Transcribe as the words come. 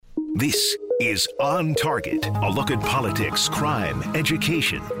This is On Target, a look at politics, crime,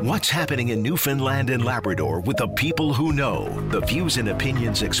 education, what's happening in Newfoundland and Labrador with the people who know. The views and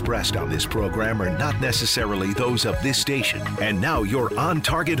opinions expressed on this program are not necessarily those of this station. And now your On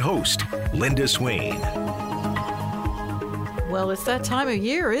Target host, Linda Swain. Well, it's that time of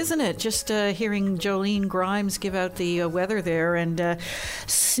year, isn't it? Just hearing Jolene Grimes give out the weather there. And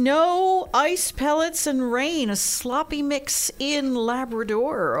snow, ice pellets, and rain, a sloppy mix in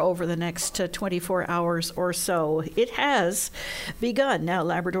Labrador over the next 24 hours or so. It has begun. Now,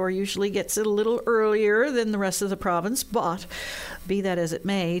 Labrador usually gets it a little earlier than the rest of the province, but be that as it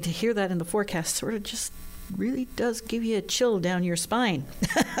may, to hear that in the forecast sort of just really does give you a chill down your spine,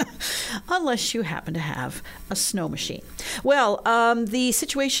 unless you happen to have a snow machine. Well, the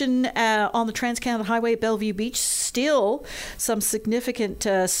situation on the Trans-Canada Highway at Bellevue Beach, still some significant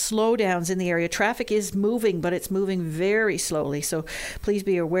slowdowns in the area. Traffic is moving, but it's moving very slowly, so please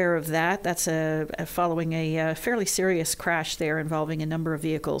be aware of that. That's following a fairly serious crash there involving a number of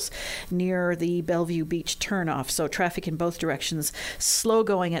vehicles near the Bellevue Beach turnoff. So traffic in both directions, slow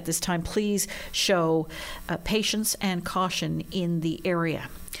going at this time. Please show patience and caution in the area.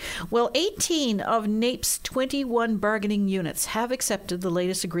 Well, 18 of NAPE's 21 bargaining units have accepted the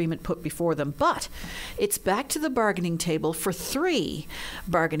latest agreement put before them, but it's back to the bargaining table for 3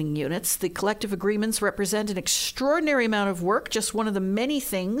 bargaining units. The collective agreements represent an extraordinary amount of work, just one of the many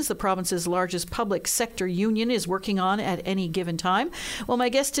things the province's largest public sector union is working on at any given time. Well, my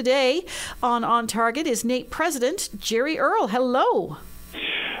guest today on Target is NAPE President Jerry Earle. Hello.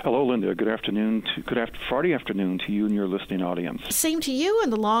 Hello, Linda. Good Friday afternoon to you and your listening audience. Same to you.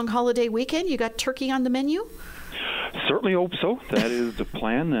 And the long holiday weekend, you got turkey on the menu? Certainly hope so. That is the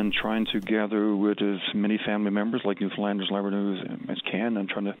plan, and trying to gather with as many family members like Newfoundlanders, Labradors as can, and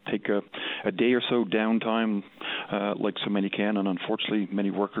trying to take a day or so downtime like so many can, and unfortunately many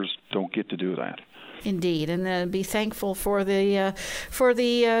workers don't get to do that. Indeed, and be thankful for the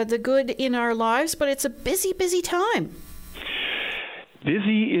good in our lives, but it's a busy time.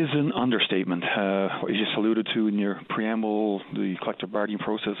 Busy is an understatement. As you just alluded to in your preamble, the collective bargaining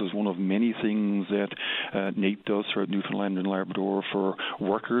process is one of many things that NAPE does throughout Newfoundland and Labrador for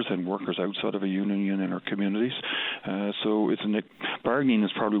workers and workers outside of a union in our communities. So bargaining is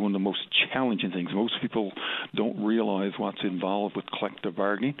probably one of the most challenging things. Most people don't realize what's involved with collective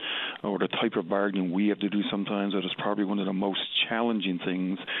bargaining or the type of bargaining we have to do sometimes. That is probably one of the most challenging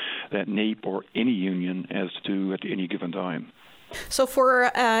things that NAPE or any union has to do at any given time. So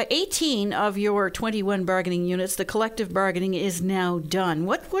for 18 of your 21 bargaining units, the collective bargaining is now done.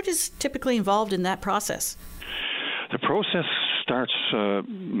 What is typically involved in that process? The process starts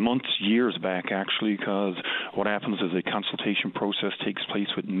months, years back, actually, because what happens is a consultation process takes place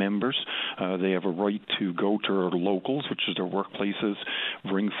with members. They have a right to go to their locals, which is their workplaces,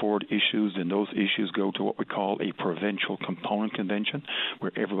 bring forward issues, and those issues go to what we call a provincial component convention,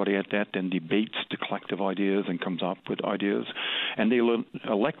 where everybody at that then debates the collective ideas and comes up with ideas. And they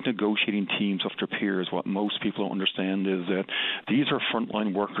elect negotiating teams of their peers. What most people don't understand is that these are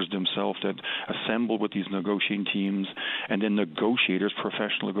frontline workers themselves that assemble with these negotiating teams, and then negotiators,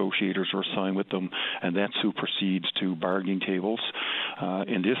 professional negotiators, are assigned with them, and that's who proceeds to bargaining tables.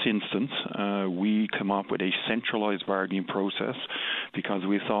 In this instance, we come up with a centralized bargaining process because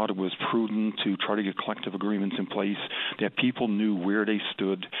we thought it was prudent to try to get collective agreements in place that people knew where they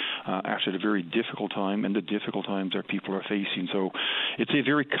stood after the very difficult time and the difficult times that people are facing. So it's a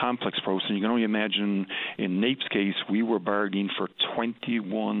very complex process. You can only imagine in NAPE's case, we were bargaining for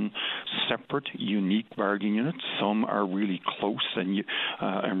 21 separate, unique bargaining units. Some are really close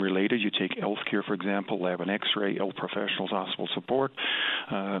and related. You take healthcare, for example, lab and x-ray, health professionals, hospital support,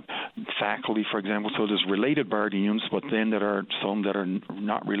 faculty, for example. So there's related bargaining units, but then there are some that are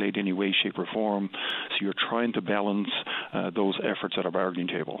not related in any way, shape, or form. So you're trying to balance those efforts at a bargaining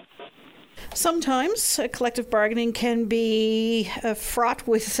table. Sometimes collective bargaining can be fraught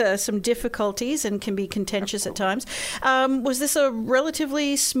with some difficulties and can be contentious at times. Was this a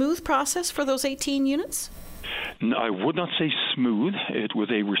relatively smooth process for those 18 units? I would not say smooth. It was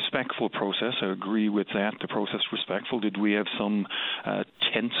a respectful process. I agree with that. The process respectful. Did we have some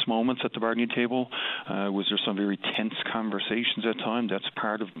tense moments at the bargaining table? Was there some very tense conversations at times? That's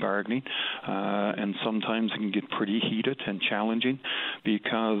part of bargaining. And sometimes it can get pretty heated and challenging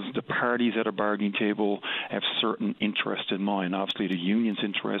because the parties at a bargaining table have certain interests in mind. Obviously, the union's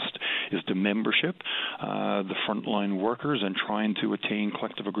interest is the membership, the frontline workers, and trying to attain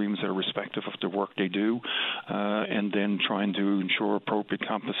collective agreements that are respective of the work they do. and then trying to ensure appropriate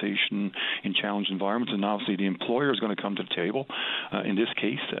compensation in challenged environments. And obviously the employer is going to come to the table. In this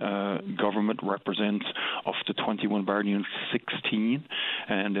case, government represents of the 21 bargaining units, 16,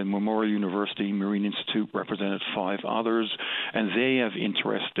 and then Memorial University Marine Institute represented 5 others, and they have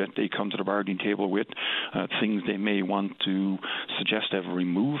interest that they come to the bargaining table with, things they may want to suggest have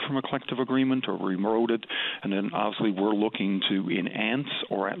removed from a collective agreement or remoted, and then obviously we're looking to enhance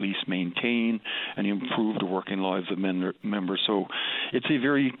or at least maintain and improve the working lives of members. So it's a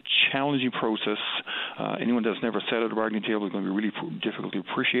very challenging process. Anyone that's never sat at the bargaining table is going to be really difficult to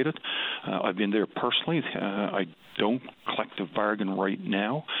appreciate it. I've been there personally. I don't collective bargain right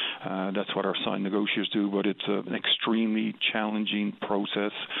now. That's what our assigned negotiators do, but it's an extremely challenging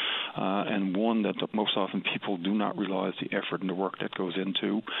process and one that most often people do not realize the effort and the work that goes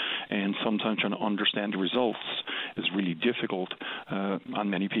into, and sometimes trying to understand the results is really difficult on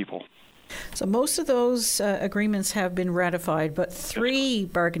many people. So most of those agreements have been ratified, but 3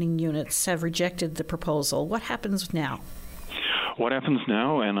 bargaining units have rejected the proposal. What happens now? What happens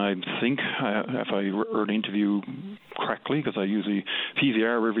now, and I think if I heard an interview correctly, because I usually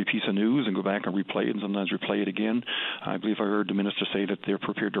PVR every piece of news and go back and replay it and sometimes replay it again, I believe I heard the minister say that they're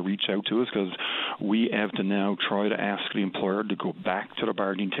prepared to reach out to us because we have to now try to ask the employer to go back to the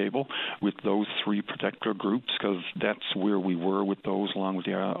bargaining table with those 3 particular groups, because that's where we were with those along with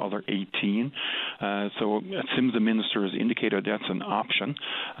the other 18. So it seems the minister has indicated that's an option.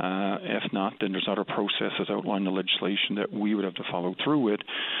 If not, then there's other processes outlined in the legislation that we would have to follow through with.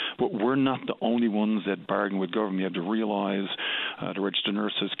 But we're not the only ones that bargain with government. You have to realize the registered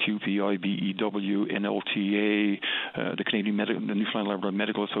nurses, QP, IBEW, NLTA, the Newfoundland Labrador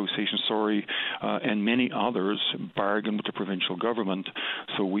Medical Association, and many others bargain with the provincial government.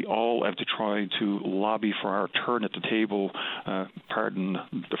 So we all have to try to lobby for our turn at the table, pardon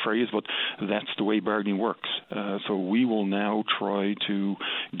the phrase, but that's the way bargaining works. So we will now try to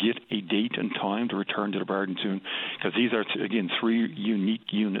get a date and time to return to the bargaining table, because these are, again, 3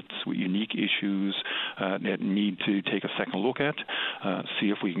 unique units with unique issues that need to take a second look at, see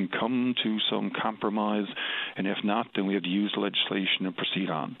if we can come to some compromise, and if not, then we have to use the legislation and proceed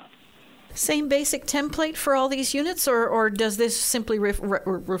on. Same basic template for all these units, or does this simply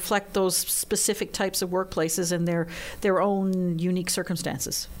reflect those specific types of workplaces and their own unique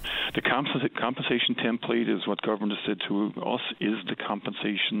circumstances? The compensation template is what government has said to us is the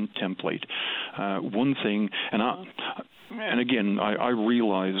compensation template. One thing, and again, I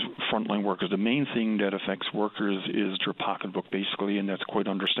realize frontline workers, the main thing that affects workers is their pocketbook, basically, and that's quite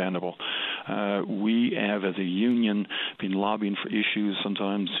understandable. We have, as a union, been lobbying for issues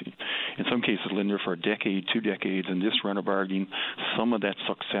sometimes, in some cases, Linda, for a decade, 2 decades, and this round of bargaining, some of that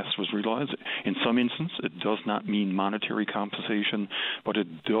success was realized. In some instances, it does not mean monetary compensation, but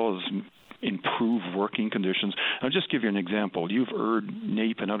it does improve working conditions. I'll just give you an example. You've heard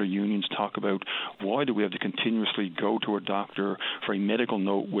NAPE and other unions talk about why do we have to continuously go to a doctor for a medical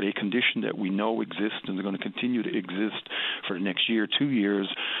note with a condition that we know exists and is going to continue to exist for the next year, 2 years.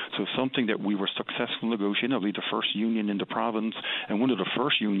 So something that we were successful negotiating, I believe the first union in the province, and one of the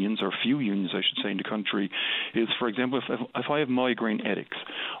first unions, or few unions I should say in the country, is, for example, if I have migraine headaches,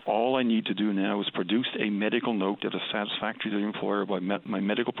 all I need to do now is produce a medical note that is satisfactory to the employer by my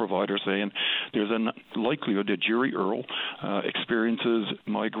medical provider saying there's a likelihood that Jerry Earl experiences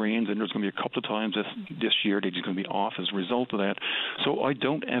migraines, and there's going to be a couple of times this year that he's going to be off as a result of that. So I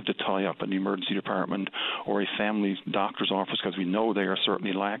don't have to tie up in the emergency department or a family doctor's office, because we know they are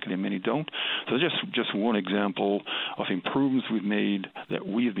certainly lacking and many don't. So just one example of improvements we've made that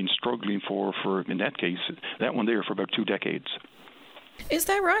we have been struggling for, in that case, that one there for about 2 decades. Is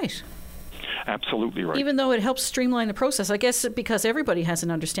that right? Absolutely right. Even though it helps streamline the process, I guess because everybody has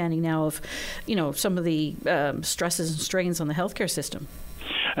an understanding now of, some of the stresses and strains on the healthcare system.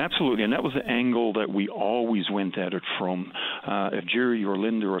 Absolutely, and that was the angle that we always went at it from. If Jerry or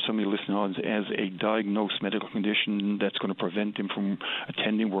Linda or somebody listening on has a diagnosed medical condition that's going to prevent him from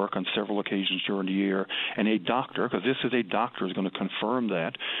attending work on several occasions during the year, and a doctor, because this is a doctor, is going to confirm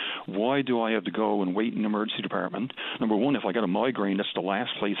that, why do I have to go and wait in the emergency department? Number one, if I got a migraine, that's the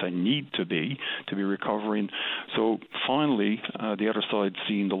last place I need to be recovering. So finally, the other side's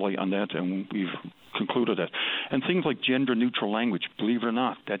seen the light on that, and we've concluded that. And things like gender-neutral language, believe it or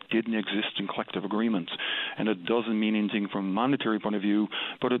not, that didn't exist in collective agreements. And it doesn't mean anything from a monetary point of view,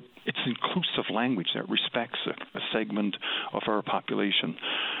 but it's inclusive language that respects a segment of our population.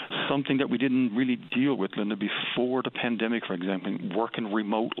 something that we didn't really deal with, Linda, before the pandemic, for example, working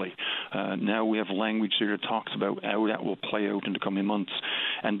remotely. Now we have language there that talks about how that will play out in the coming months.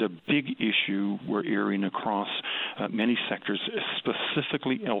 And the big issue we're hearing across many sectors,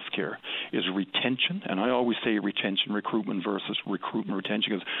 specifically healthcare, is retention. And I always say retention, recruitment versus recruitment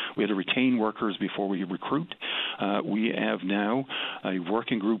retention, because we had to retain workers before we recruit. We have now a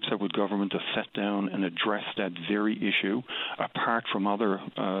working group set with government to sit down and address that very issue, apart from other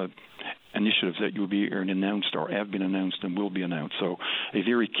initiatives that will be announced or have been announced and will be announced. So a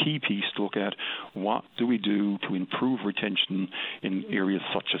very key piece to look at, what do we do to improve retention in areas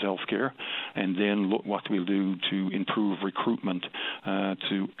such as healthcare, and then look what we'll do to improve recruitment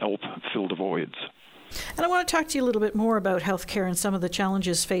to help fill the voids. And I want to talk to you a little bit more about healthcare and some of the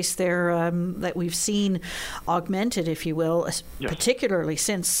challenges faced there that we've seen augmented, if you will, particularly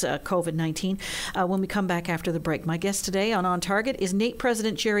since COVID-19, when we come back after the break. My guest today on Target is NAPE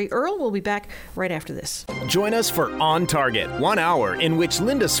President Jerry Earle. We'll be back right after this. Join us for On Target, 1 hour in which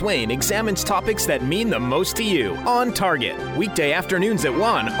Linda Swain examines topics that mean the most to you. On Target, weekday afternoons at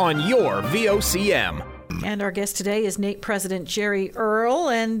 1 on your VOCM. And our guest today is NAPE President Jerry Earle.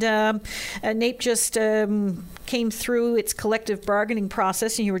 And NAPE just came through its collective bargaining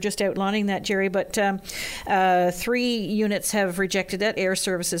process, and you were just outlining that, Jerry. But 3 units have rejected that: Air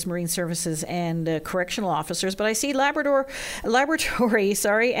Services, Marine Services, and correctional officers. But I see laboratory,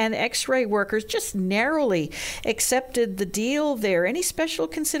 and X-ray workers just narrowly accepted the deal there. Any special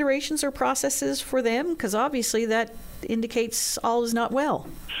considerations or processes for them? Because obviously that indicates all is not well.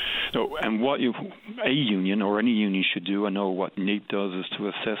 So, and what a union or any union should do, I know what NAPE does, is to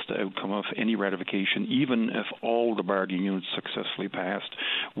assess the outcome of any ratification, even if all the bargaining units successfully passed.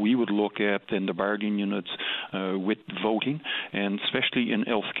 We would look at then the bargaining units with voting, and especially in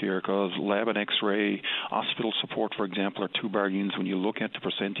healthcare, because lab and X-ray, hospital support, for example, are 2 bargaining. When you look at the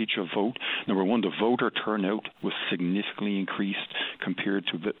percentage of vote, number one, the voter turnout was significantly increased compared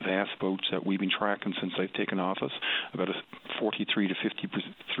to the vast votes that we've been tracking since I've taken office, about a 43 to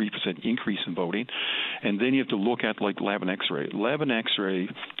 53% increase in voting. And then you have to look at like lab and X-ray. Lab and X-ray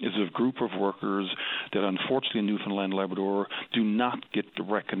is a group of workers that unfortunately in Newfoundland and Labrador do not get the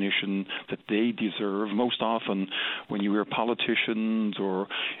recognition that they deserve. Most often when you hear politicians or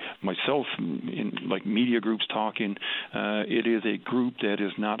myself in like media groups talking, it is a group that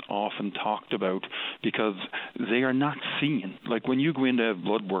is not often talked about because they are not seen. Like when you go in to have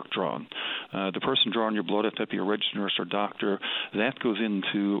blood work drawn, the person drawing your blood, if that be a registered nurse or doctor, that goes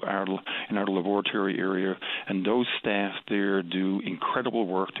into our laboratory area, and those staff there do incredible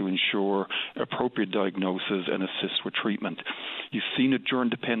work to ensure appropriate diagnosis and assist with treatment. You've seen it during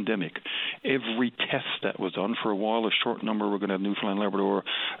the pandemic. Every test that was done, for a while, a short number we're going to have Newfoundland and Labrador,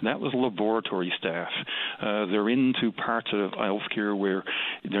 that was laboratory staff. They're into parts of healthcare where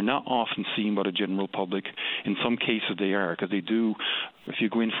they're not often seen by the general public. In some cases they are, because they do. If you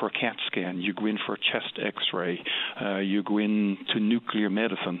go in for a CAT scan, you go in for a chest X-ray, you go in to nuclear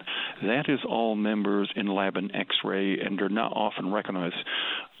medicine, that is all members in lab and X-ray, and they're not often recognized.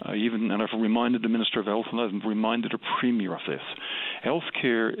 And I've reminded the Minister of Health, and I've reminded the Premier of this.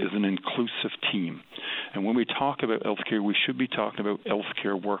 Healthcare is an inclusive team. And when we talk about healthcare, we should be talking about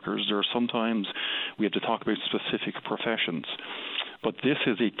healthcare workers. There are sometimes we have to talk about specific professions. But this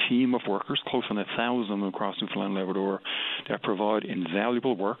is a team of workers, close to 1,000 across Newfoundland and Labrador, that provide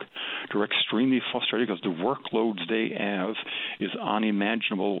invaluable work. They're extremely frustrated because the workloads they have is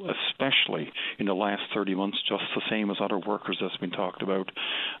unimaginable, especially in the last 30 months, just the same as other workers that's been talked about.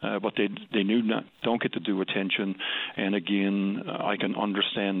 But they don't get to do attention. And again, I can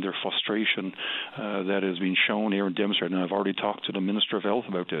understand their frustration that has been shown here and demonstrated. And I've already talked to the Minister of Health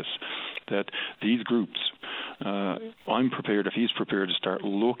about this, that these groups, I'm prepared, if he's prepared, to start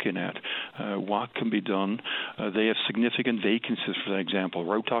looking at what can be done. They have significant vacancies, for example.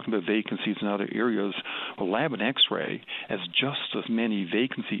 We're talking about vacancies in other areas. Well, lab and X-ray has just as many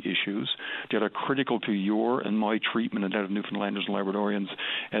vacancy issues that are critical to your and my treatment and that of Newfoundlanders and Labradorians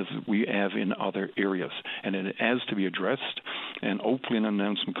as we have in other areas. And it has to be addressed, and hopefully an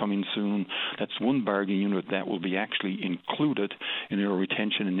announcement coming soon. That's one bargaining unit that will be actually included in our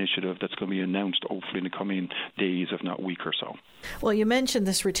retention initiative that's going to be announced hopefully in the coming days, if not week or so. Well, you mentioned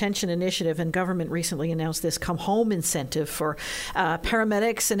this retention initiative, and government recently announced this come home incentive for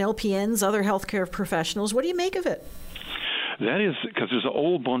paramedics and LPNs, other healthcare professionals. What do you make of it? That is because there's a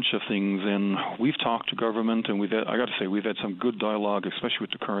whole bunch of things, and we've talked to government, and I got to say, we've had some good dialogue, especially with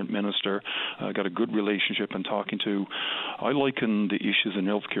the current minister. Got a good relationship and talking to. I liken the issues in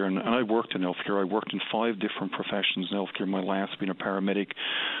healthcare, and I worked in healthcare. I worked in 5 different professions in healthcare, my last being a paramedic.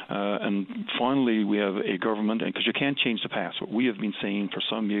 And finally, we have a government, and because you can't change the past, what we have been saying for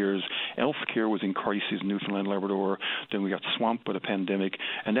some years, healthcare was in crisis in Newfoundland, Labrador, then we got swamped by the pandemic,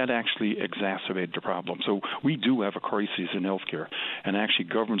 and that actually exacerbated the problem. So we do have a crisis in healthcare, and actually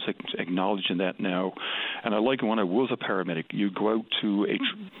government's acknowledging that now. And I like when I was a paramedic, you go out to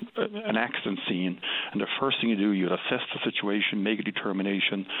an accident scene, and the first thing you do, you would assess the situation, make a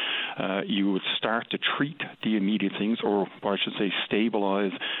determination, you would start to treat the immediate things, or I should say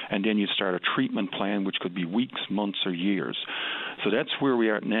stabilize, and then you start a treatment plan, which could be weeks, months, or years. So that's where we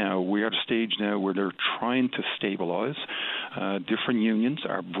are now. We are at a stage now where they're trying to stabilize. Different unions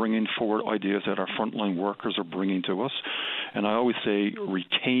are bringing forward ideas that our frontline workers are bringing to us. And I always say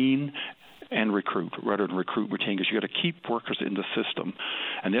retain and recruit rather than retain, because you got to keep workers in the system.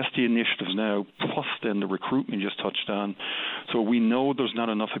 And that's the initiatives now, plus then the recruitment you just touched on. So we know there's not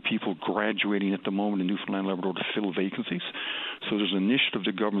enough of people graduating at the moment in Newfoundland, Labrador to fill vacancies. So there's an initiative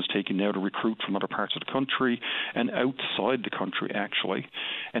the government's taking now to recruit from other parts of the country and outside the country, actually,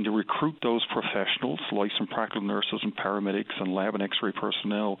 and to recruit those professionals, licensed practical nurses and paramedics and lab and x-ray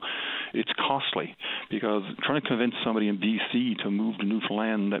personnel. It's costly, because trying to convince somebody in BC to move to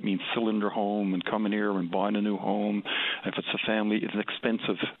Newfoundland, that means cylinder home and coming here and buying a new home. If it's a family, it's an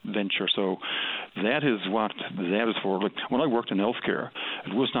expensive venture. So that is what that is for. Like when I worked in healthcare,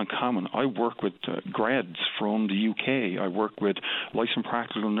 it was not common. I work with grads from the UK. I work with licensed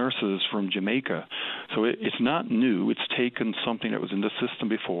practical nurses from Jamaica. So it's not new. It's taken something that was in the system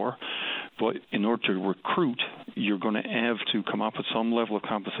before. But in order to recruit, you're going to have to come up with some level of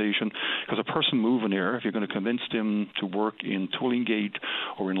compensation, because a person moving there, if you're going to convince them to work in Tullingate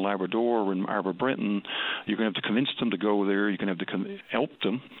or in Labrador or in Arbor-Brenton, you're going to have to convince them to go there. You're going to have to help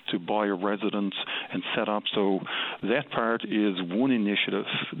them to buy a residence and set up. So that part is one initiative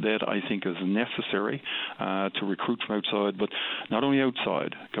that I think is necessary to recruit from outside, but not only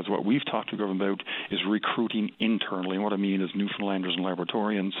outside, because what we've talked to government about is recruiting internally. And what I mean is Newfoundlanders and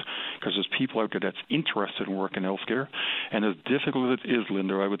Labradorians, because there's people out there that's interested in working in healthcare. And as difficult as it is,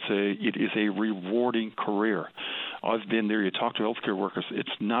 Linda, I would say it is a rewarding career. I've been there. You talk to healthcare workers. It's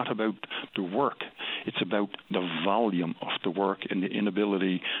not about the work. It's about the volume of the work and the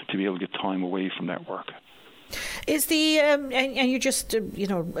inability to be able to get time away from that work. Is the and you just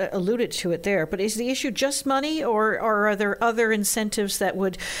alluded to it there, but is the issue just money, or are there other incentives that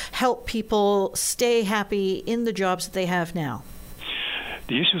would help people stay happy in the jobs that they have now?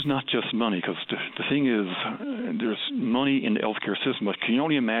 The issue is not just money, because the thing is, there's money in the healthcare system. But can you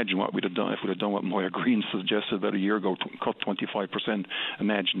only imagine what we'd have done if we'd have done what Moya Greene suggested about a year ago, to cut 25%?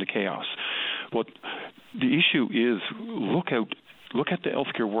 Imagine the chaos. But the issue is, look at the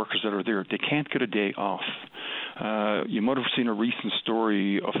healthcare workers that are there. They can't get a day off. You might have seen a recent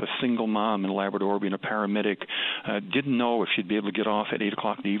story of a single mom in Labrador being a paramedic, didn't know if she'd be able to get off at 8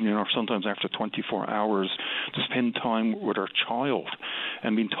 o'clock in the evening, or sometimes after 24 hours, to spend time with her child,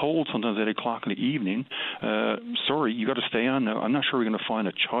 and being told sometimes at 8 o'clock in the evening, sorry, you got to stay on now. I'm not sure we're going to find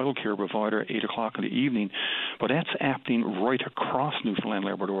a child care provider at 8 o'clock in the evening. But that's happening right across Newfoundland,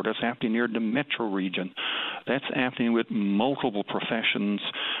 Labrador. That's happening near the metro region. That's happening with multiple professions,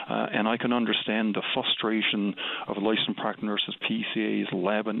 and I can understand the frustration of licensed practical nurses, PCAs,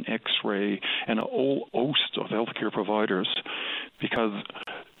 lab and x-ray, and a whole host of healthcare providers, because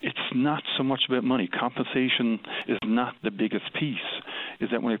it's not so much about money. Compensation is not the biggest piece. Is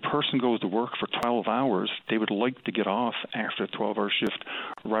that when a person goes to work for 12 hours, they would like to get off after a 12-hour shift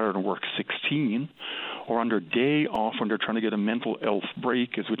rather than work 16, or on their day off when they're trying to get a mental health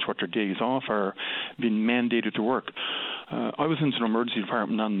break, is which what their days off are, being mandated to work. I was into an emergency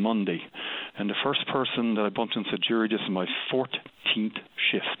department on Monday, and the first person that I bumped into said, Jerry, this is my 14th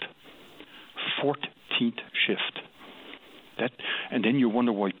shift. 14th shift. And then you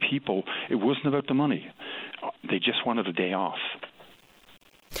wonder why people, it wasn't about the money. They just wanted a day off.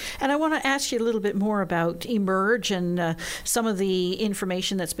 And I want to ask you a little bit more about Emerge and some of the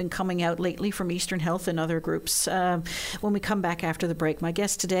information that's been coming out lately from Eastern Health and other groups when we come back after the break. My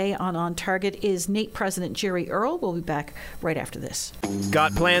guest today on Target is NAPE President Jerry Earle. We'll be back right after this.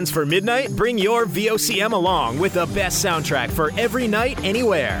 Got plans for midnight? Bring your VOCM along with the best soundtrack for every night,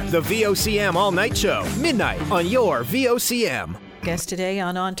 anywhere. The VOCM All Night Show, midnight on your VOCM. Guest today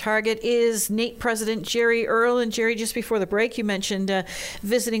on Target is NAPE President Jerry Earle. And Jerry, just before the break, you mentioned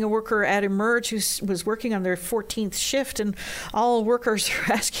visiting a worker at Emerge who was working on their 14th shift, and all workers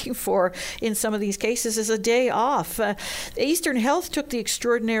are asking for in some of these cases is a day off. Eastern Health took the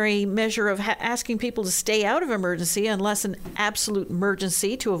extraordinary measure of asking people to stay out of emergency unless an absolute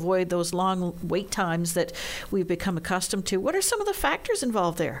emergency to avoid those long wait times that we've become accustomed to. What are some of the factors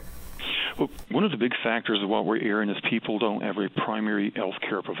involved there? Well, one of the big factors of what we're hearing is people don't have a primary health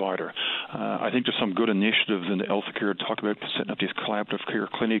care provider. I think there's some good initiatives in the health care to talk about setting up these collaborative care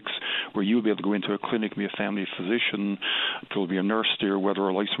clinics where you'll be able to go into a clinic and be a family physician. There'll be a nurse there, whether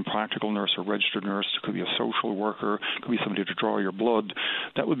a licensed practical nurse or registered nurse. It could be a social worker. It could be somebody to draw your blood.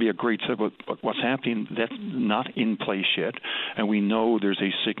 That would be a great step. But what's happening, that's not in place yet. And we know there's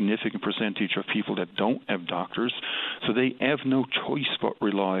a significant percentage of people that don't have doctors. So they have no choice but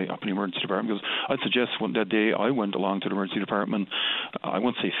rely on the emergency department. Because I'd suggest that day I went along to the emergency department, I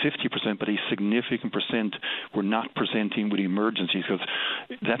won't say 50%, but a significant percent were not presenting with emergencies, because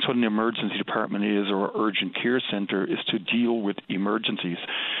that's what an emergency department is, or an urgent care center, is to deal with emergencies.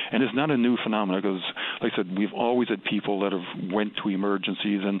 And it's not a new phenomenon, because, like I said, we've always had people that have went to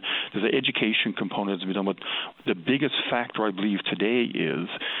emergencies, and there's an education component to be done. But the biggest factor, I believe, today is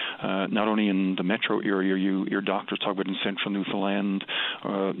not only in the metro area, your doctors talk about in central Newfoundland,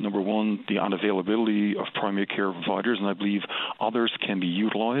 number one, the unavailability of primary care providers, and I believe others can be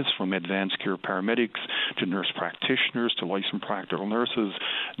utilized, from advanced care paramedics to nurse practitioners to licensed practical nurses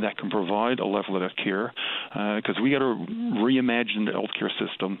that can provide a level of that care, because we got to reimagine the healthcare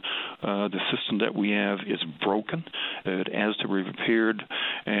system. The system that we have is broken. It has to be repaired,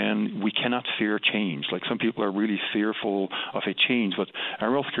 and we cannot fear change. Like, some people are really fearful of a change, but our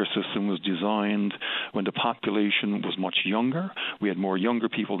healthcare system was designed when the population was much younger. We had more younger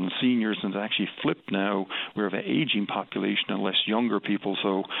people than seniors, and it's actually flipped now. We have an aging population and less younger people,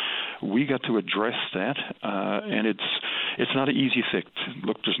 so we got to address that, and it's not an easy fix.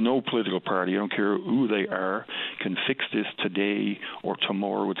 Look, there's no political party, I don't care who they are, can fix this today or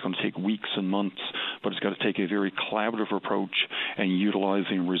tomorrow. It's going to take weeks and months, but it's got to take a very collaborative approach and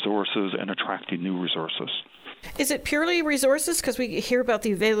utilizing resources and attracting new resources. Is it purely resources? Because we hear about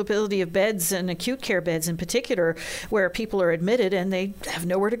the availability of beds, and acute care beds in particular, where people are admitted and they have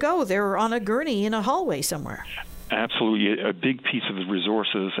nowhere to go. They're on a gurney in a hallway somewhere. Absolutely. A big piece of the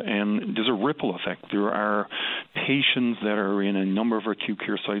resources, and there's a ripple effect. There are patients that are in a number of our acute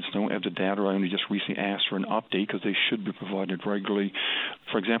care sites don't have the data. I only just recently asked for an update, because they should be provided regularly.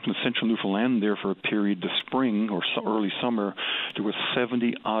 For example, in central Newfoundland, there for a period this spring or early summer, there were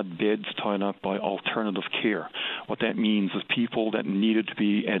 70-odd beds tied up by alternative care. What that means is people that needed to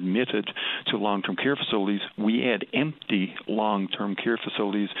be admitted to long-term care facilities, we had empty long-term care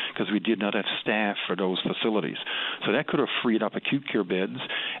facilities because we did not have staff for those facilities. So that could have freed up acute care beds.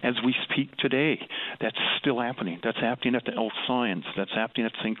 As we speak today, that's still happening. That's happening at the Health Science. That's happening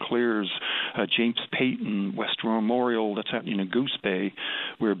at St. Clair's, James Payton, Western Memorial. That's happening in Goose Bay,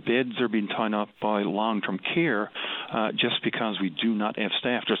 where beds are being tied up by long-term care just because we do not have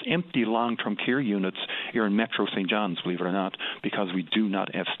staff. There's empty long-term care units here in Metro St. John's, believe it or not, because we do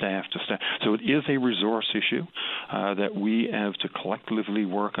not have staff to staff. So it is a resource issue that we have to collectively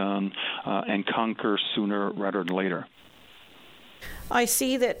work on and conquer sooner rather than later. I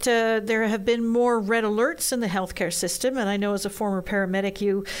see that there have been more red alerts in the healthcare system, and I know as a former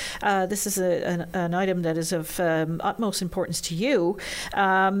paramedic, this is an item that is of utmost importance to you.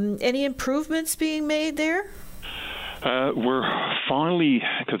 Any improvements being made there? We're finally,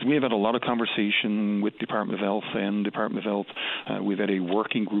 because we have had a lot of conversation with Department of Health and Department of Health. We've had a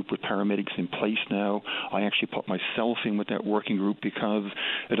working group with paramedics in place now. I actually put myself in with that working group because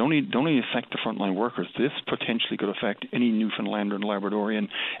it don't only affect the frontline workers. This potentially could affect any Newfoundlander and Labradorian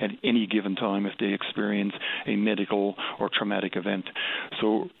at any given time if they experience a medical or traumatic event.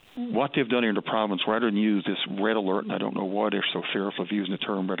 So what they've done here in the province, rather than use this red alert, and I don't know why they're so fearful of using the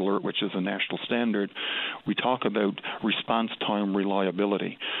term red alert, which is a national standard, we talk about response time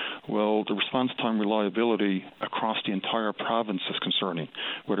reliability. Well, the response time reliability across the entire province is concerning,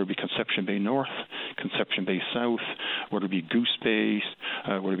 whether it be Conception Bay North, Conception Bay South, whether it be Goose Bay,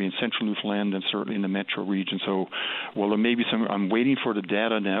 whether it be in central Newfoundland, and certainly in the metro region. So, well, there may be some, I'm waiting for the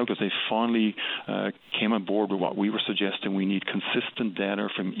data now because they finally came on board with what we were suggesting. We need consistent data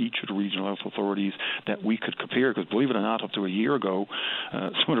from each of the regional health authorities that we could compare, because believe it or not, up to a year ago,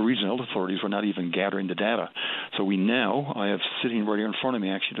 some of the regional health authorities were not even gathering the data. So I have sitting right here in front of me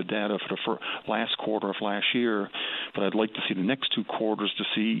actually the data for the last quarter of last year, but I'd like to see the next 2 quarters to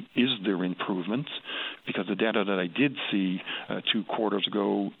see is there improvements, because the data that I did see 2 quarters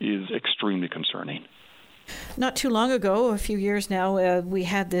ago is extremely concerning. Not too long ago, a few years now, we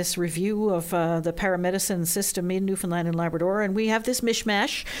had this review of the paramedicine system in Newfoundland and Labrador, and we have this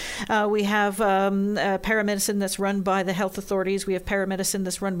mishmash. We have paramedicine that's run by the health authorities. We have paramedicine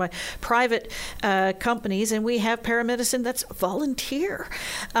that's run by private companies, and we have paramedicine that's volunteer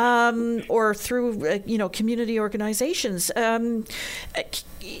or through community organizations.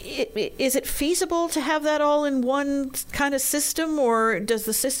 Is it feasible to have that all in one kind of system, or does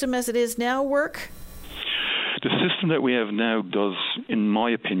the system as it is now work? The system that we have now does, in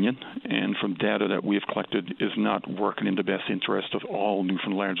my opinion, and from data that we have collected, is not working in the best interest of all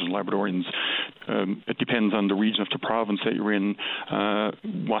Newfoundlanders and Labradorians. It depends on the region of the province that you're in,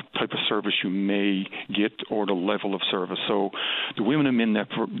 what type of service you may get, or the level of service. So the women and men that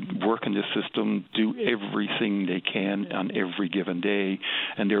work in this system do everything they can on every given day,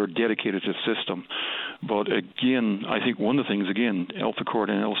 and they're dedicated to the system. But again, I think one of the things, Alpha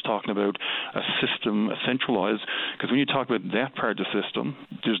Cordell is talking about a system, a centralized, because when you talk about that part of the system,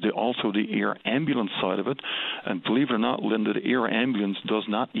 there's also the air ambulance side of it. And believe it or not, Linda, the air ambulance does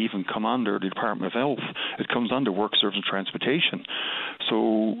not even come under the Department of Health. It comes under Work, Service and Transportation.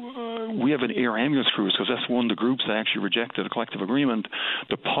 So we have an air ambulance crews, because that's one of the groups that actually rejected a collective agreement.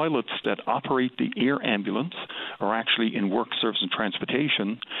 The pilots that operate the air ambulance are actually in Work, Service and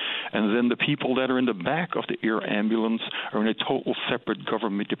Transportation. And then the people that are in the back of the air ambulance are in a total separate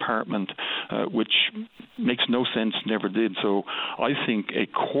government department, which makes no sense, never did. So I think a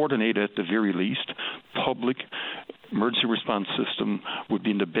coordinated, at the very least, public emergency response system would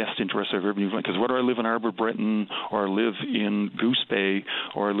be in the best interest of everybody. Because whether I live in Arbor Breton, or I live in Goose Bay,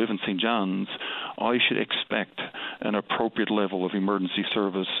 or I live in St. John's, I should expect an appropriate level of emergency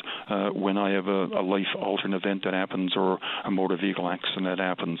service when I have a life-altering event that happens, or a motor vehicle accident that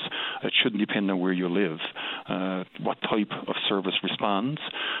happens. It shouldn't depend on where you live, what type of service responds,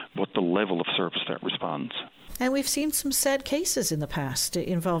 but the level of service that responds. And we've seen some sad cases in the past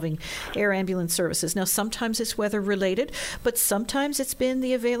involving air ambulance services. Now, sometimes it's weather-related, but sometimes it's been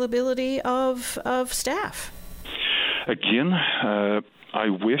the availability of staff. Again, I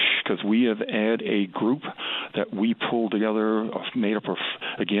wish, because we have had a group that we pulled together, made up of,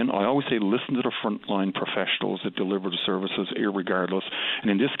 again, I always say listen to the frontline professionals that deliver the services, irregardless.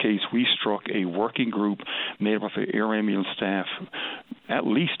 And in this case, we struck a working group made up of air ambulance staff at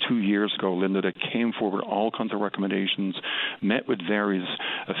least 2 years ago, Linda, that came forward all kinds of recommendations, met with various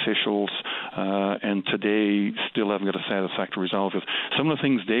officials, and today still haven't got a satisfactory result. Some of the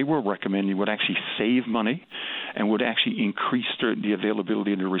things they were recommending would actually save money and would actually increase the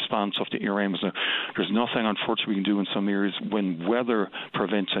availability and the response of the air ambulance. Now, there's nothing, unfortunately, we can do in some areas when weather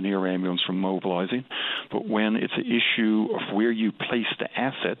prevents an air ambulance from mobilizing, but when it's an issue of where you place the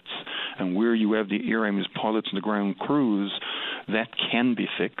assets and where you have the air ambulance pilots and the ground crews, that can be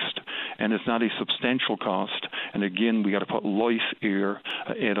fixed, and it's not a substantial cost. And again, we got to put life here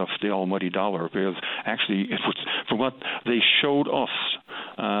ahead of the almighty dollar, because actually, it was, from what they showed us,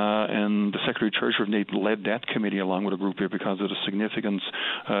 and the Secretary Treasurer, Nate, led that committee along with a group here because of the significance.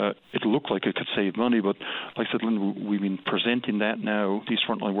 It looked like it could save money, but like I said, Linda, we've been presenting that now, these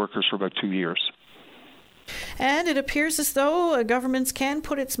frontline workers, for about 2 years. And it appears as though governments can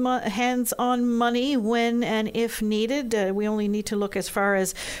put its hands on money when and if needed. We only need to look as far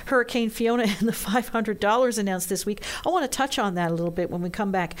as Hurricane Fiona and the $500 announced this week. I want to touch on that a little bit when we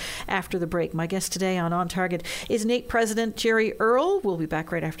come back after the break. My guest today on Target is NAIT President Jerry Earl. We'll be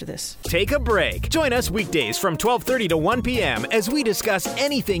back right after this. Take a break. Join us weekdays from 12:30 to 1 p.m. as we discuss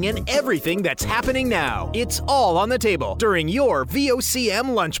anything and everything that's happening now. It's all on the table during your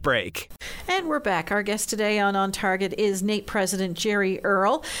VOCM lunch break. And we're back. Our guest today on Target is NAIT President Jerry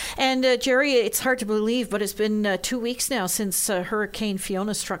Earl. And Jerry, it's hard to believe, but it's been 2 weeks now since Hurricane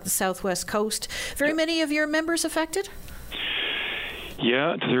Fiona struck the southwest coast. Very many of your members affected?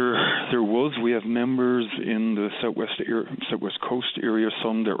 Yeah, there was. We have members in the southwest coast area,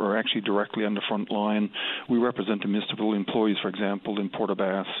 some that were actually directly on the front line. We represent the municipal employees, for example, in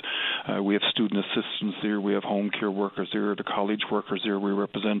Port-aux-Basques. We have student assistants there. We have home care workers there, the college workers there. We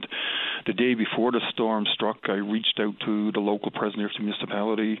represent. The day before the storm struck, I reached out to the local president of the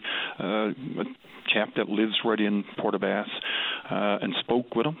municipality, a chap that lives right in Port-aux-Basques, and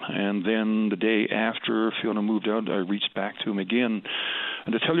spoke with him. And then the day after Fiona moved out, I reached back to him again.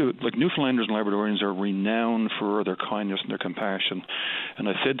 And to tell you, like, Newfoundlanders and Labradorians are renowned for their kindness and their compassion. And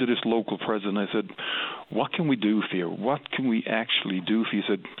I said to this local president, I said, what can we do for you? What can we actually do for you?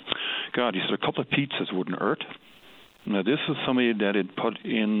 He said, God, he said, a couple of pizzas wouldn't hurt. Now, this is somebody that had put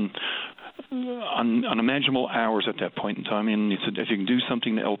in unimaginable hours at that point in time. And he said, if you can do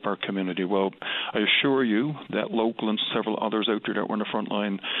something to help our community, well, I assure you that local and several others out there that were in the front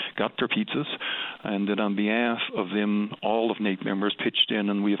line got their pizzas, and that on behalf of them, all of NAPE members pitched in,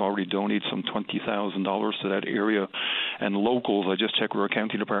 and we've already donated some $20,000 to that area. And locals, I just checked with our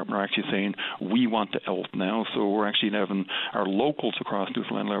county department, are actually saying, we want to help now. So we're actually having our locals across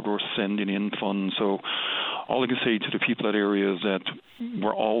Newfoundland and Labrador sending in funds. So all I can say to the people of that area is that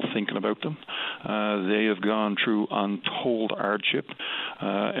we're all thinking about them. They have gone through untold hardship,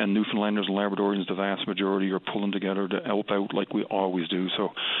 and Newfoundlanders and Labradorians, the vast majority, are pulling together to help out like we always do. So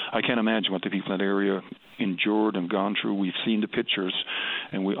I can't imagine what the people in that area endured and gone through. We've seen the pictures,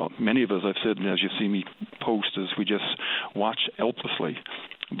 and many of us, I've said, as you see me post, is we just watch helplessly.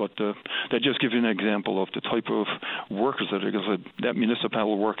 But that just gives you an example of the type of workers that are. Because that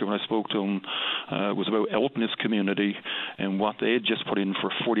municipal worker, when I spoke to him, was about helping his community, and what they had just put in for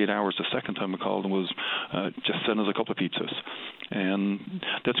 48 hours the second time I called them was just send us a couple of pizzas. And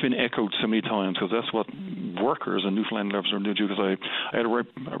that's been echoed so many times, because that's what workers in Newfoundland are doing. Because I had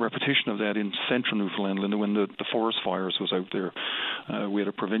a repetition of that in central Newfoundland when the forest fires was out there. We had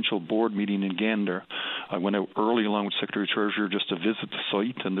a provincial board meeting in Gander. I went out early along with Secretary Treasurer just to visit the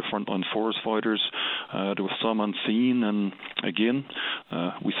site and the frontline forest fighters. There was some on scene, and again,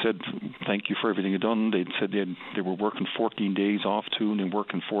 we said thank you for everything you've done. They said they were working 14 days off too, and then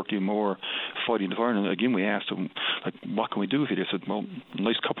working 14 more fighting the fire. And again, we asked them, like, what can we do for you? They said, well, a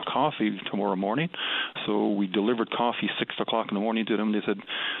nice cup of coffee tomorrow morning. So we delivered coffee 6 o'clock in the morning to them. They said,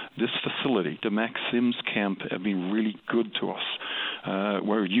 this facility, the Max Sims camp, have been really good to us.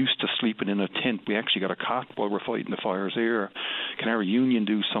 We're used to sleeping in a tent. We actually got a cot while we're fighting the fires here. Can our union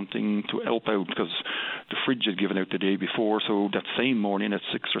do something to help out? Because the fridge had given out the day before, so that same morning at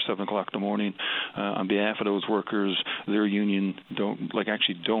 6 or 7 o'clock in the morning, on behalf of those workers, their union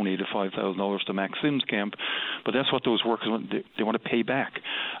actually donated $5,000 to Max Sims camp. But that's what those workers want. They want to pay back.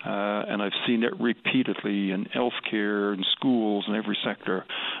 And I've seen that repeatedly in healthcare and schools and every sector.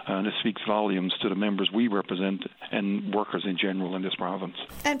 And it speaks volumes to the members we represent and workers in general in this province.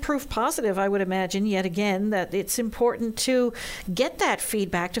 And proof positive, I would imagine, yet again, that it's important to get that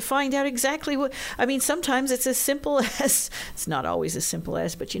feedback to find out exactly what. I mean, sometimes it's as simple as, it's not always as simple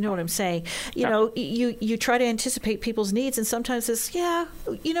as, but you know what I'm saying. You know, you try to anticipate people's needs, and sometimes it's,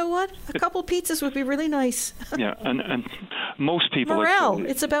 you know what, a couple pizzas would be really nice. Yeah, and most people... Morale.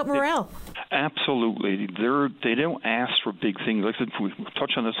 It's about morale. Absolutely. They don't ask for big things. Like we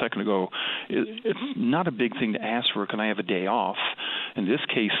touched on a second ago, it's not a big thing to ask for, can I have a day off? In this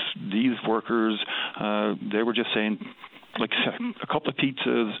case, these workers, they were just saying, like a couple of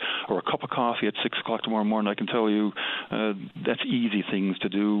pizzas or a cup of coffee at 6 o'clock tomorrow morning. I can tell you that's easy things to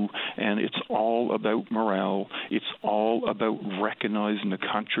do, and it's all about morale. It's all about recognizing the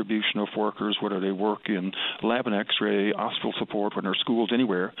contribution of workers, whether they work in lab and x-ray, hospital support, when they're schools,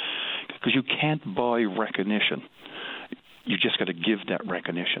 anywhere, because you can't buy recognition. You just got to give that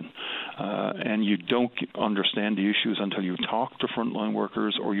recognition. And you don't understand the issues until you talk to frontline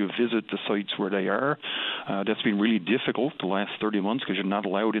workers or you visit the sites where they are. That's been really difficult the last 30 months because you're not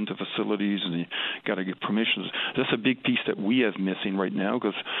allowed into facilities and you got to get permissions. That's a big piece that we have missing right now,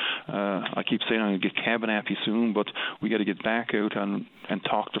 because I keep saying I'm going to get cabin happy soon, but we got to get back out and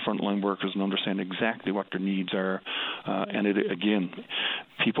talk to frontline workers and understand exactly what their needs are. And again,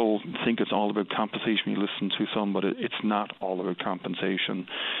 people think it's all about compensation. You listen to some, but it's not all about compensation.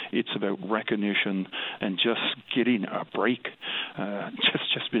 It's about recognition and just getting a break.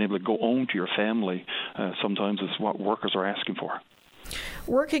 Just being able to go home to your family sometimes is what workers are asking for.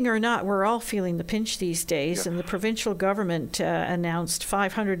 Working or not, we're all feeling the pinch these days, and the provincial government announced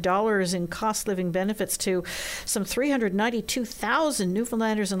 $500 in cost living benefits to some 392,000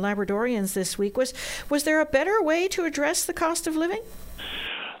 Newfoundlanders and Labradorians this week. Was there a better way to address the cost of living?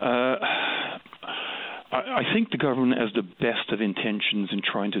 I think the government has the best of intentions in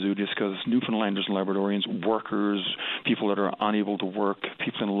trying to do this, because Newfoundlanders and Labradorians, workers, people that are unable to work,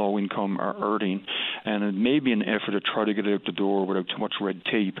 people in low income are hurting, and it may be an effort to try to get it out the door without too much red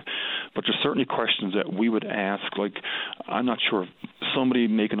tape. But there's certainly questions that we would ask, like, I'm not sure if somebody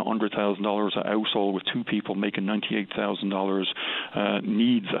making $100,000 a household with two people making $98,000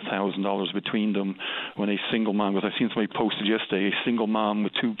 needs $1,000 between them, when a single mom, because I've seen somebody posted yesterday, a single mom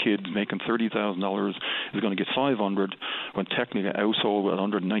with two kids making $30,000 is going to get $500, when technically a household with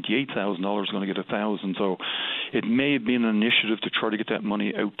 $198,000 is going to get $1,000. So it may have been an initiative to try to get that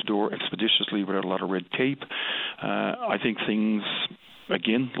money out the door expeditiously without a lot of red tape. I think things,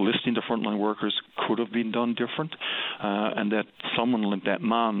 again, listening to frontline workers, could have been done different, and that someone like that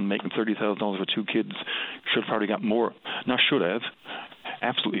mom making $30,000 with two kids should have probably got more. Not should have.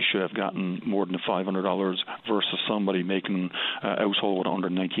 absolutely should have gotten more than $500 versus somebody making a household with under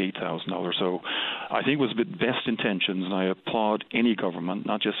 $98,000. So I think it was with best intentions, and I applaud any government,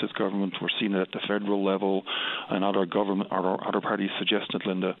 not just this government. We're seeing it at the federal level, and other government or other parties suggested,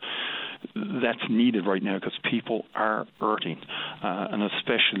 Linda. That's needed right now because people are hurting, and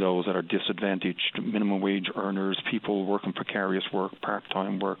especially those that are disadvantaged, minimum wage earners, people working precarious work,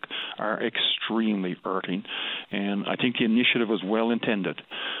 part-time work, are extremely hurting. And I think the initiative was well intended,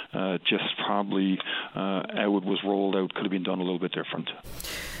 just probably how it was rolled out could have been done a little bit different.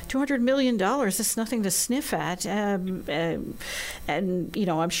 $200 million, that's nothing to sniff at. And,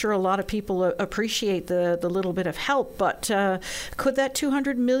 I'm sure a lot of people appreciate the little bit of help, but could that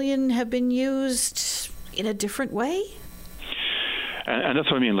 $200 million have been used in a different way? And that's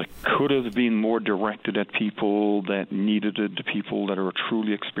what I mean. Like, could have been more directed at people that needed it, the people that are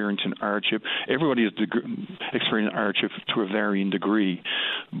truly experiencing hardship. Everybody is experiencing hardship to a varying degree.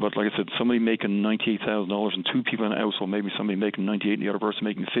 But like I said, somebody making $98,000 and two people in a household, maybe somebody making $98,000 and the other person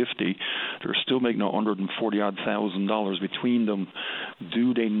making $50,000, they're still making $140,000 between them.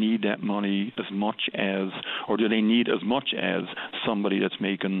 Do they need that money as much as, or do they need as much as somebody that's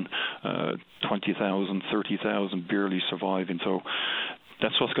making $20,000, $30,000, barely surviving? So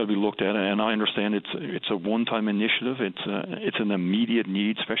that's what's got to be looked at, and I understand it's a one-time initiative. It's an immediate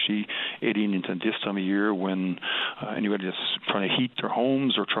need, especially heading into this time of year when anybody that's trying to heat their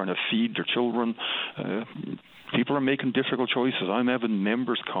homes or trying to feed their children. People are making difficult choices. I'm having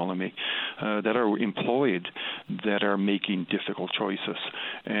members calling me that are employed that are making difficult choices.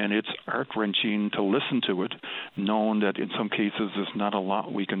 And it's heart-wrenching to listen to it, knowing that in some cases there's not a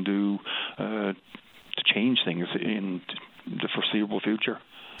lot we can do to change things in the foreseeable future.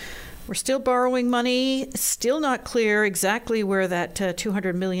 We're still borrowing money, still not clear exactly where that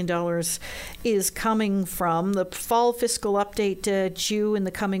 $200 million is coming from. The fall fiscal update due in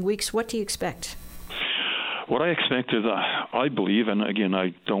the coming weeks. What do you expect? What I expect is, I believe, and again,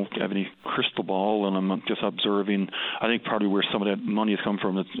 I don't have any crystal ball, and I'm just observing, I think probably where some of that money has come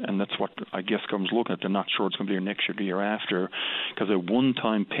from, and that's what I guess government's looking at. They're not sure it's going to be here next year, the year after, because a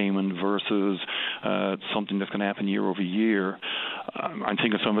one-time payment versus something that's going to happen year over year. I'm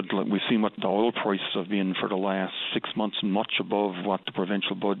thinking some of it, like we've seen what the oil prices have been for the last 6 months, much above what the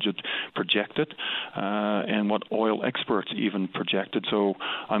provincial budget projected, and what oil experts even projected. So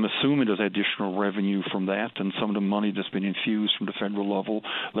I'm assuming there's additional revenue from that, and some of the money that's been infused from the federal level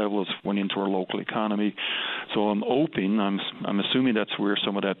has went into our local economy. So I'm hoping, I'm assuming that's where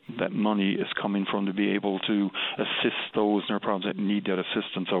some of that money is coming from, to be able to assist those in their problems that need that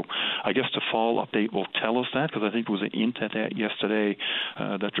assistance. So I guess the fall update will tell us that, because I think there was an hint at that yesterday,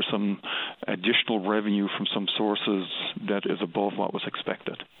 that there's some additional revenue from some sources that is above what was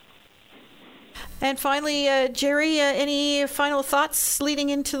expected. And finally, Jerry, any final thoughts leading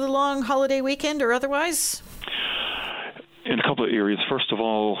into the long holiday weekend or otherwise? In a couple of areas. First of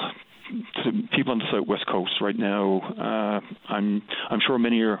all, to people on the Southwest Coast right now, I'm sure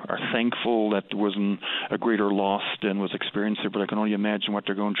many are thankful that there wasn't a greater loss than was experienced there, but I can only imagine what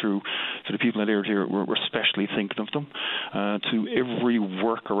they're going through. For the people that are here, we're especially thinking of them. To every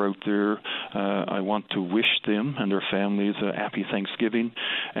worker out there, I want to wish them and their families a happy Thanksgiving.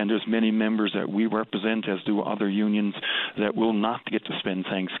 And there's many members that we represent, as do other unions, that will not get to spend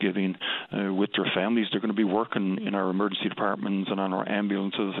Thanksgiving with their families. They're going to be working in our emergency departments and on our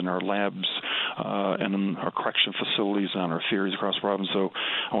ambulances and our labs and in our correction facilities and on our ferries across the province. So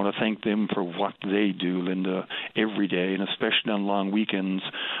I want to thank them for what they do, Linda, every day, and especially on long weekends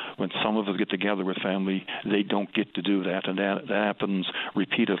when some of us get together with family. They don't get to do that, and that happens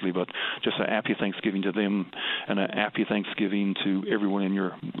repeatedly. But just a happy Thanksgiving to them, and a happy Thanksgiving to everyone in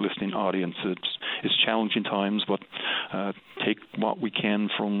your listening audience. It's challenging times, but take what we can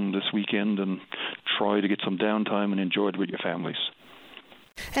from this weekend and try to get some downtime and enjoy it with your families.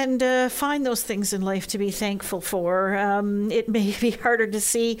 And find those things in life to be thankful for. It may be harder to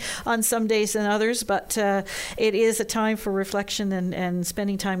see on some days than others, but it is a time for reflection and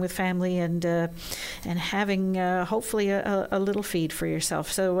spending time with family and having hopefully a little feed for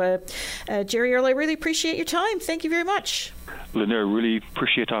yourself. So, Jerry Earle, I really appreciate your time. Thank you very much. Linda, I really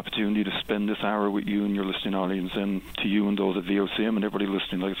appreciate the opportunity to spend this hour with you and your listening audience, and to you and those at VOCM and everybody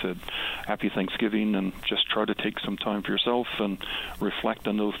listening. Like I said, happy Thanksgiving, and just try to take some time for yourself and reflect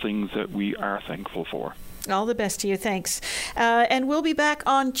on those things that we are thankful for. All the best to you. Thanks. And we'll be back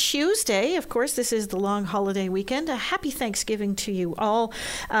on Tuesday. Of course, this is the long holiday weekend. A happy Thanksgiving to you all.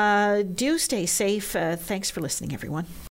 Do stay safe. Thanks for listening, everyone.